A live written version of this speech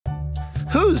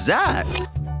Who's that?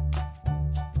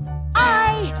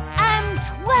 I am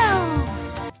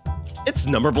 12. It's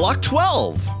Numberblock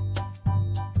 12.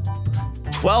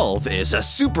 12 is a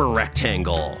super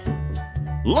rectangle.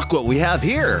 Look what we have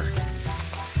here.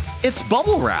 It's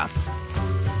bubble wrap.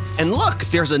 And look,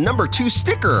 there's a number 2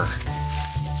 sticker.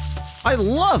 I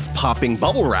love popping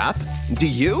bubble wrap. Do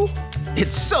you?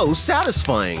 It's so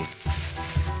satisfying.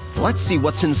 Let's see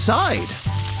what's inside.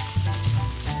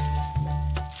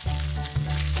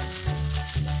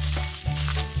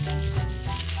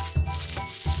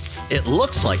 It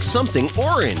looks like something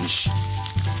orange.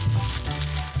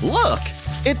 Look,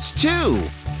 it's 2,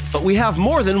 but we have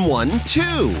more than 1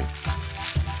 2.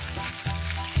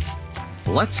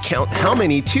 Let's count how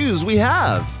many 2s we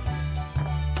have.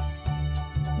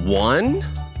 1,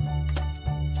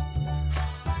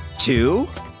 2,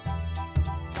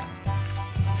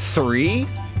 3,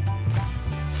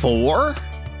 4,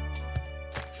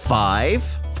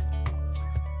 5,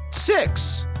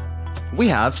 6. We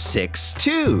have 6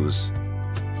 2s.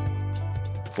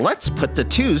 Let's put the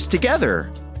 2s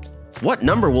together. What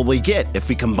number will we get if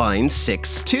we combine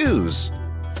 6 2s?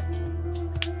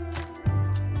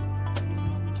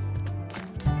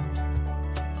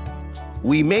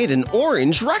 We made an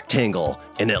orange rectangle,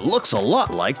 and it looks a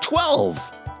lot like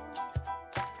 12.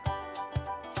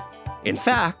 In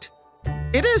fact,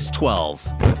 it is 12.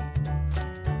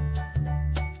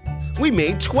 We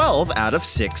made 12 out of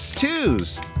 6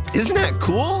 2s. Isn't that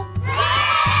cool?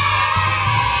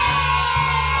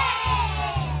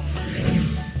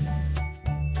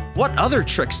 What other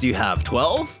tricks do you have,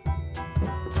 12?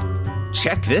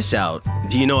 Check this out.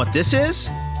 Do you know what this is?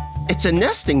 It's a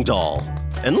nesting doll.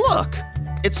 And look,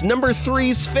 it's number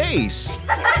 3's face.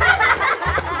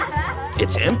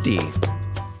 It's empty.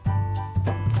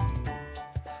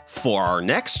 For our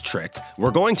next trick,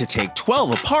 we're going to take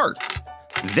 12 apart.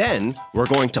 Then, we're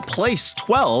going to place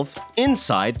 12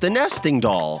 inside the nesting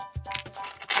doll.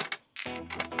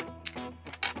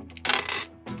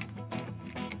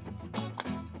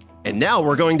 And now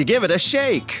we're going to give it a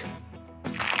shake.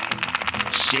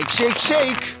 Shake, shake,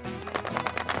 shake.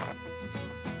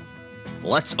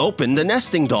 Let's open the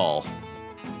nesting doll.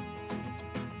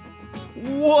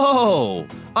 Whoa!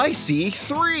 I see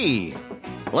 3.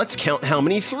 Let's count how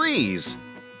many 3s.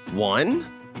 1,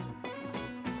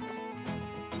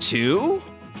 2,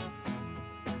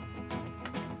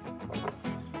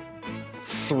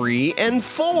 3, and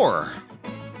 4.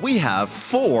 We have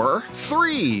 4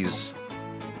 3s.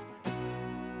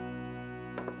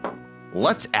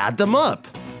 Let's add them up.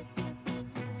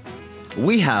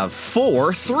 We have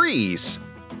 4 3s.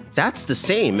 That's the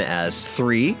same as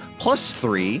 3 plus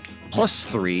 3 plus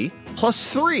 3 plus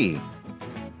 3.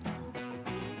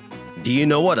 Do you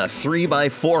know what a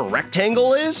 3x4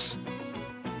 rectangle is?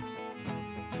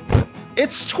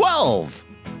 It's 12.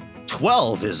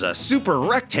 12 is a super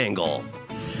rectangle.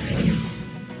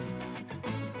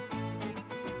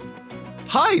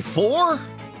 Hi, 4.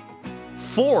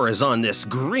 4 is on this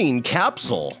green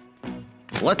capsule.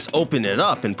 Let's open it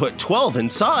up and put 12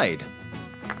 inside.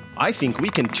 I think we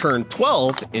can turn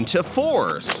 12 into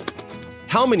 4s.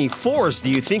 How many 4s do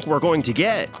you think we're going to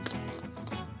get?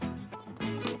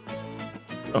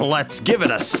 Let's give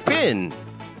it a spin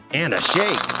and a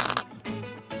shake.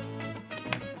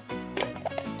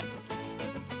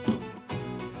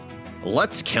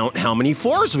 Let's count how many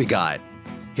 4s we got.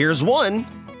 Here's 1,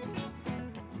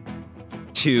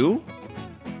 2,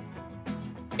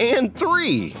 and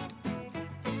 3.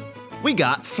 We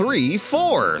got 3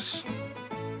 4s.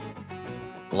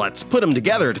 Let's put them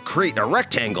together to create a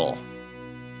rectangle.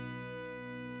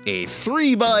 A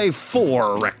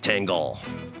 3x4 rectangle.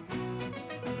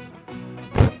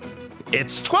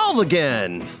 It's 12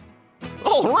 again.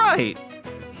 All right.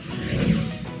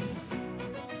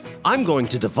 I'm going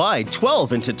to divide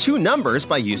 12 into 2 numbers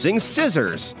by using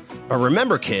scissors. But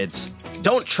remember, kids,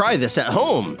 don't try this at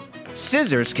home.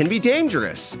 Scissors can be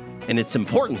dangerous, and it's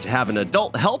important to have an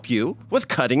adult help you with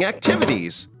cutting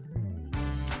activities.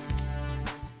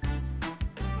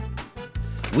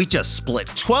 We just split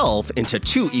 12 into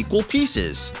 2 equal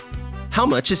pieces. How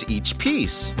much is each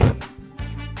piece?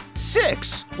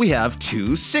 6. We have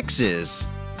 2 6s.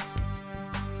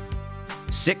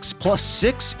 6 plus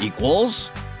 6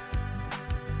 equals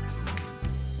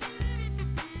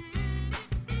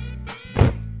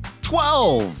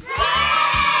 12.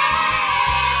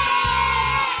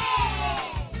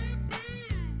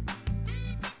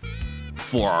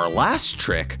 For our last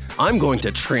trick, I'm going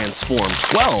to transform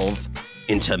 12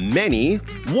 into many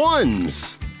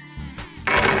 1s.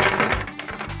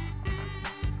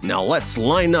 Now let's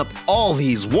line up all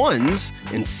these 1s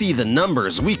and see the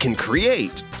numbers we can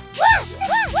create.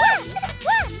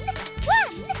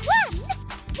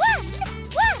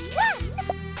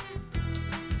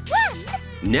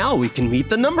 Now we can meet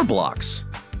the number blocks.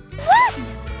 1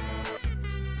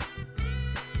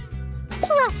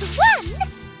 plus 1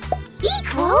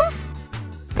 equals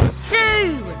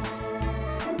 2.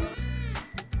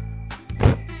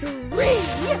 3.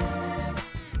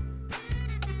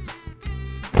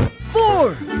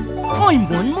 4! I'm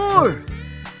one more!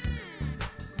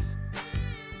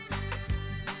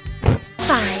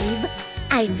 5.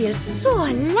 I feel so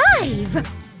alive.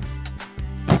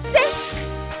 6.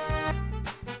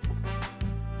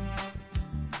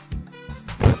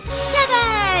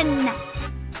 7.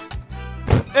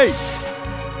 8!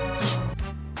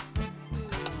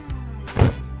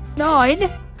 9!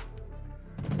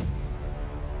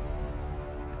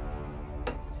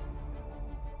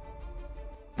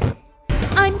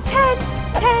 I'm 10,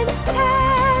 10,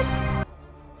 10.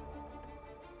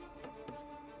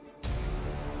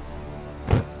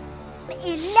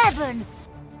 11.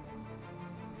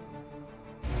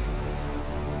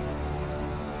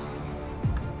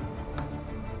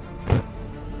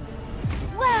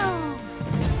 12.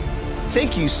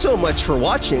 Thank you so much for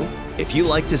watching. If you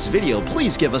like this video,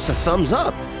 please give us a thumbs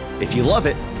up. If you love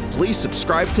it, please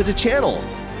subscribe to the channel.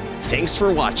 Thanks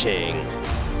for watching.